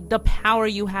the power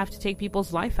you have to take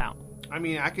people's life out.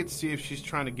 I could see if she's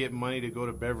trying to get money to go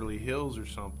to Beverly Hills or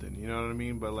something. You know what I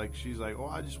mean? But like, she's like, oh,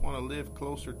 I just want to live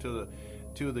closer to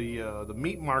the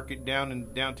meat market down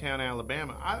in downtown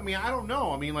Alabama. I don't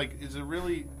know. Is it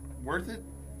really worth it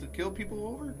to kill people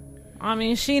over?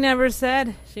 She never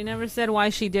said why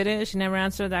she did it. She never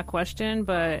answered that question.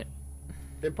 But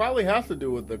it probably has to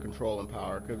do with the control and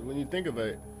power. Because when you think of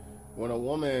it, when a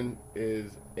woman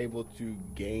is able to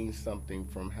gain something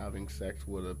from having sex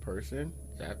with a person,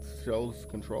 that shows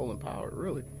control and power,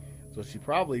 really. So she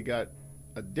probably got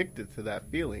addicted to that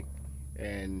feeling,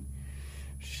 and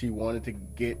she wanted to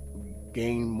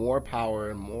gain more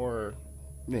power and more,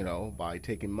 by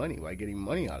taking money, by getting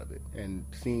money out of it, and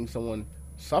seeing someone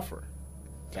suffer.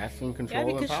 That's some control and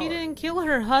power. Yeah, because she didn't kill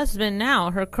her husband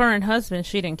now. Her current husband,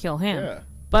 she didn't kill him. Yeah.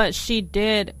 But she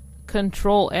did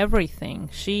control everything.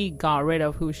 She got rid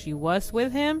of who she was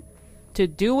with him to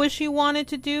do what she wanted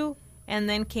to do, and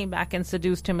then came back and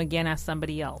seduced him again as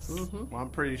somebody else. Mm-hmm. Well, I'm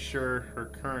pretty sure her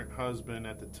current husband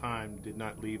at the time did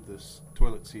not leave this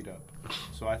toilet seat up.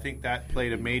 So I think that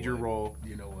played a major role.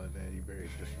 You know what, man? You're very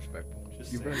disrespectful.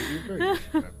 You're very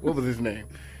disrespectful. What was his name?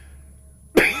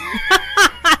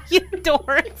 You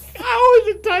dorks. How is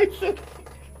it Tyson?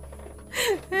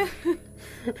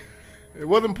 It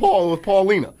wasn't Paul. It was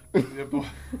Paulina.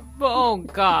 Oh,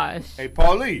 gosh. Hey,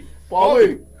 Paulie.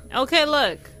 Okay,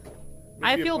 look.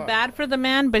 I feel bad for the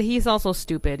man, but he's also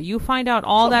stupid. You find out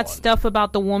all that stuff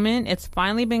about the woman. It's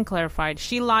finally been clarified.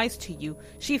 She lies to you.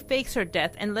 She fakes her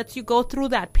death and lets you go through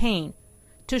that pain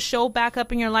to show back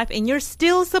up in your life. And you're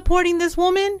still supporting this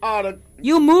woman?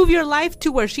 You move your life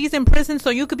to where she's in prison so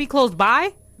you could be close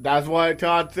by? That's why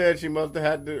Todd said she must have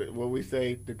had the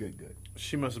good.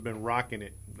 She must have been rocking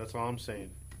it. That's all I'm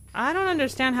saying. I don't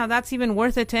understand how that's even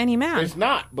worth it to any man. It's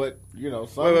not, but,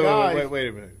 some guys... Wait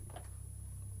a minute.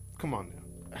 Come on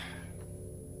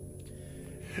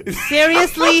now.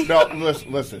 Seriously? No,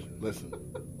 listen.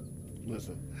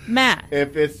 Matt.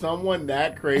 If it's someone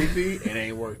that crazy, it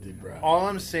ain't worth it, bro. All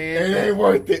I'm saying... It ain't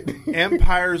worth it.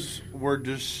 Empires were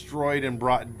destroyed and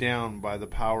brought down by the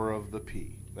power of the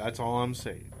pee. That's all I'm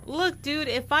saying. Look, dude,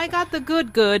 if I got the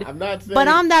good, I'm not saying, but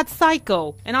I'm that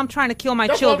psycho, and I'm trying to kill my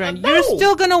children, you're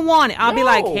still going to want it. I'll be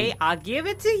like, hey, I'll give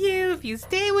it to you if you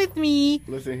stay with me.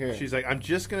 Listen here. She's like, I'm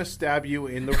just going to stab you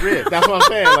in the rib. That's what I'm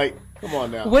saying. Like, come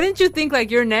on now. Wouldn't you think,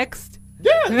 like, you're next?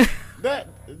 Yeah. That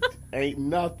ain't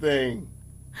nothing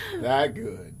that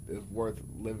good is worth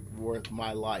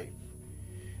my life.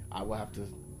 I will have to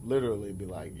literally be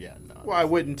like, yeah, no. Well, I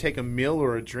wouldn't take a meal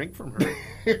or a drink from her.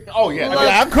 Oh yeah, Look,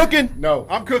 I'm cooking. No,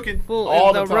 I'm cooking. Fool,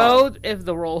 all if the time. If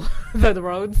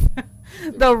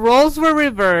the roles were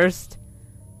reversed,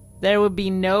 there would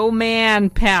be no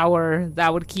manpower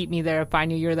that would keep me there if I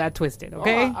knew you're that twisted.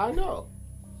 Okay, I know.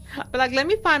 But like, let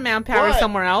me find manpower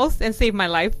somewhere else and save my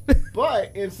life.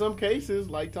 But in some cases,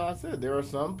 like Todd said, there are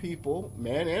some people,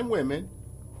 men and women,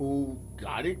 who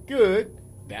got it good.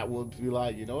 That will be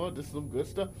like, this is some good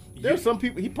stuff. There's some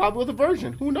people, he probably was a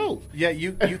virgin. Who knows? Yeah,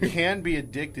 you can be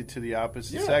addicted to the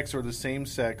opposite sex or the same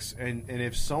sex. And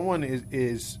if someone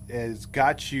has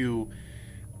got you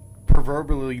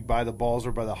proverbially by the balls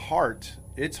or by the heart,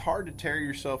 it's hard to tear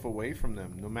yourself away from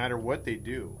them, no matter what they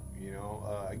do.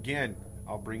 Again,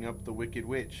 I'll bring up the Wicked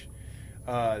Witch.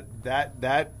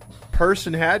 That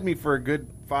person had me for a good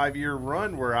 5-year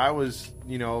run where I was,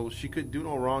 she couldn't do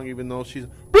no wrong even though she's a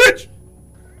bitch!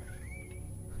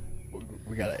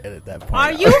 We gotta edit that part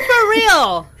Are you for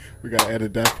real? We gotta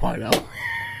edit that part out.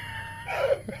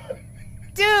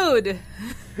 Dude.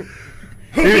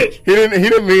 He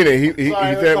didn't mean it. He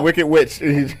said Wicked Witch.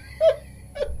 You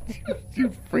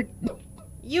freak.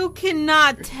 You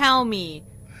cannot tell me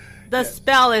the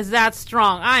spell is that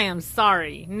strong. I am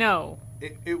sorry. No.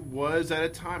 It was at a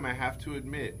time, I have to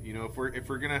admit. If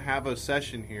we're gonna have a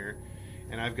session here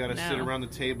and I've got to sit around the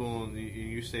table and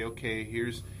you say, okay,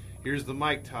 here's the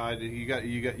mic, Todd. You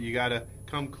got to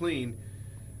come clean.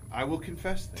 I will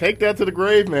confess that. Take that to the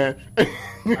grave, man.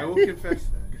 I will confess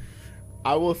that.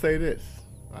 I will say this.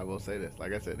 I will say this.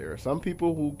 Like I said, there are some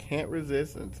people who can't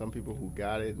resist, and some people who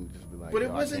got it and just be like. But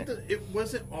it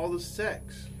wasn't all the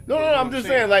sex. No. I'm just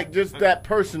saying, like, just that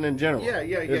person in general.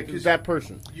 Yeah. Just that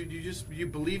person. You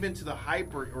believe into the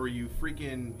hype, or you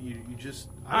freaking you just.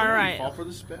 All right. You fall for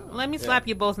the spell. Let me slap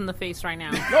you both in the face right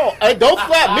now. No, don't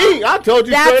slap me. I told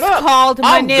you straight up. That's called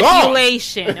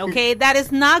manipulation. Okay, that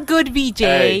is not good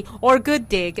VJ or good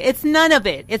dig. It's none of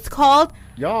it. It's called.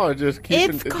 Y'all are just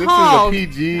keeping. It's this called. Is a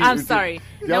PG. I'm sorry.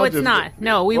 No, it's not.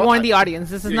 No, we warned the audience.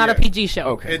 This is not a PG show.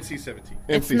 Okay. NC-17.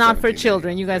 It's not for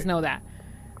children. You guys know that.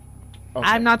 Okay.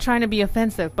 I'm not trying to be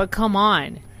offensive, but come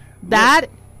on. That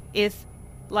is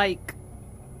like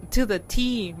to the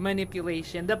T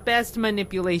manipulation. The best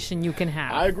manipulation you can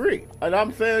have. I agree. And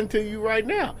I'm saying to you right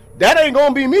now, that ain't going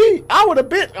to be me. I would have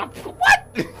been.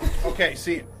 What? Okay,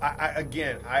 see,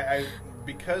 I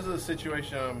because of the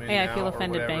situation I'm in Hey, I now feel or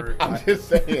offended, whatever, babe. I'm just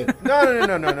saying.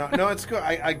 No, it's good.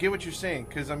 I get what you're saying,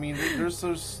 because, I mean, there's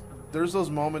those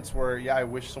moments where, yeah, I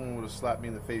wish someone would have slapped me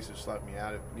in the face or slapped me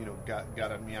out of,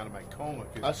 got me out of my coma.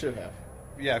 I should have.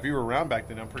 Yeah, if you were around back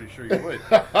then, I'm pretty sure you would.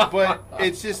 But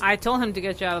it's just... I told him to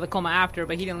get you out of the coma after,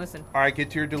 but he didn't listen. All right, get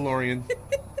to your DeLorean.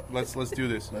 Let's do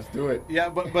this. Let's do it. Yeah,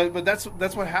 but that's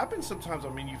what happens sometimes. I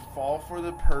mean, you fall for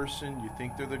the person, you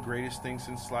think they're the greatest thing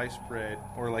since sliced bread,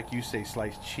 or like you say,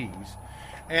 sliced cheese,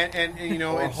 and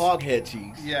or it's hog head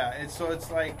cheese. Yeah, it's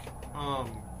like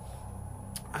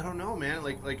I don't know, man.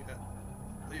 Like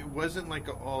it wasn't like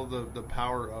all the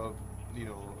power of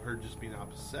her just being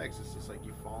opposite sex. It's just like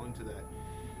you fall into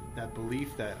that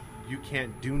belief that you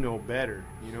can't do no better,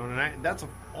 and that's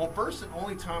first and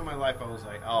only time in my life I was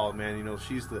like, oh man,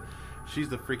 she's the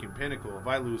freaking pinnacle. If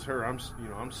I lose her, I'm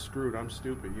screwed. I'm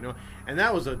stupid, and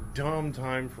that was a dumb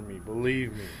time for me,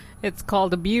 believe me. It's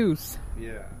called abuse.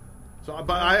 Yeah. So,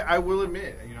 but I will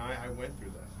admit, I went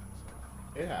through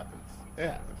that. It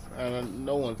happens.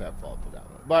 No one's at fault for that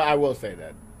one. But I will say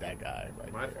that guy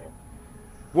right My there. fault.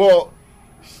 Well,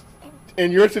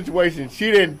 in your situation,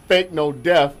 she didn't fake no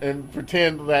death and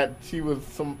pretend that she was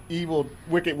some evil,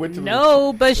 wicked witch.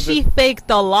 No, but she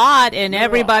faked a lot, and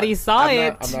everybody saw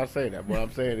it. I'm not saying that. What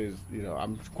I'm saying is,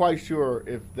 I'm quite sure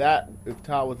if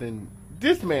Todd was in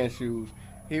this man's shoes,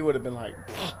 he would have been like.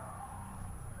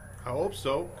 I hope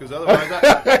so, because otherwise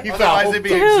they'd be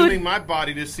exhuming my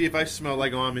body to see if I smell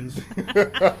like almonds.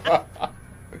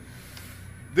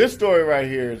 This story right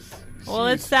here is. Well,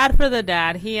 it's sad for the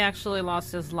dad. He actually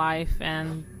lost his life,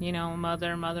 and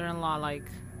mother-in-law, like,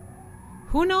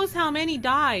 who knows how many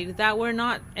died that were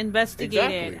not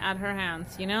investigated at her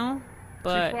hands,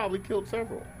 But she probably killed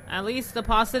several. At least the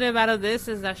positive out of this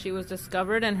is that she was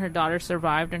discovered, and her daughter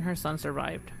survived, and her son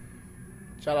survived.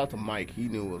 Shout out to Mike. He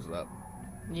knew what was up.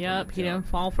 Yep, he didn't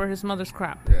fall for his mother's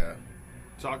crap. Yeah.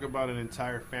 Talk about an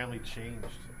entire family changed.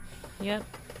 Yep.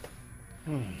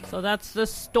 So that's the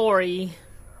story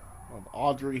of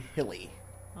Audrey Hilley.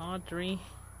 Audrey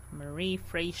Marie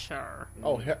Fraser.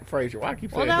 Oh, Fraser. Why I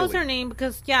keep saying Well, that Hilley? was her name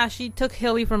because, she took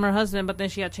Hilley from her husband, but then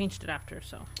she had changed it after,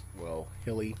 so. Well,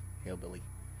 Hilley, Hillbilly.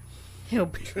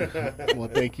 Hillbilly. Well,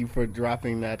 thank you for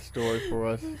dropping that story for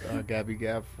us, Gabby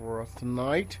Gab, for us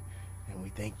tonight. And we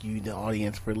thank you, the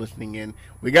audience, for listening in.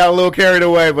 We got a little carried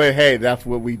away, but hey, that's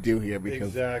what we do here. Because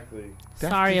exactly.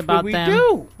 Sorry about them.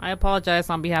 Do. I apologize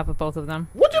on behalf of both of them.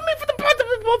 What do you mean for the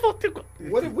both of them?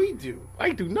 What did we do?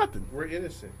 I do nothing. We're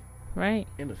innocent. Right.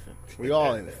 Innocent. We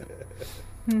all innocent.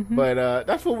 But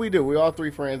that's what we do. We all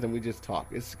three friends, and we just talk.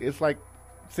 It's like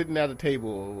sitting at a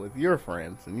table with your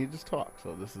friends, and you just talk.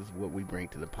 So this is what we bring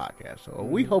to the podcast. So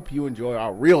we hope you enjoy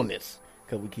our realness,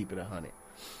 because we keep it 100.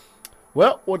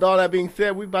 Well, with all that being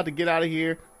said, we're about to get out of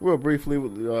here real briefly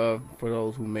for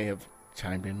those who may have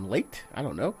chimed in late. I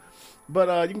don't know.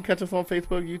 But you can catch us on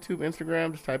Facebook, YouTube,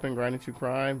 Instagram. Just type in Grinding True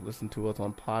Crime. Listen to us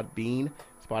on Podbean,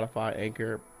 Spotify,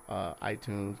 Anchor,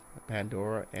 iTunes,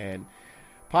 Pandora, and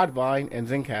Podvine, and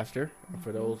Zencaster. And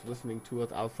for those listening to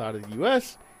us outside of the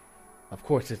U.S., of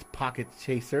course, it's Pocket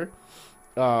Chaser,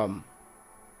 a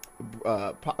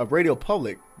Radio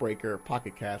Public, Breaker,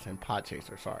 Pocket Cast, and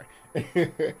Podchaser. Sorry.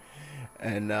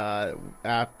 And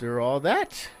after all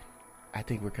that, I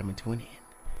think we're coming to an end.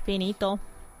 Finito.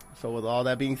 So with all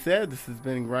that being said, this has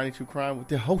been Grinding True Crime with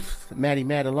the host, Maddie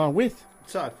Matt, along with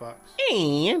Todd Fox.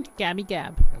 And Gabby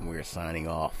Gab. And we're signing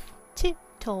off.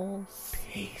 Tiptoes.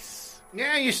 Peace.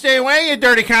 Yeah, you stay away, you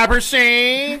dirty coppers,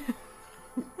 see? You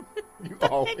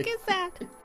always. What the heck is that?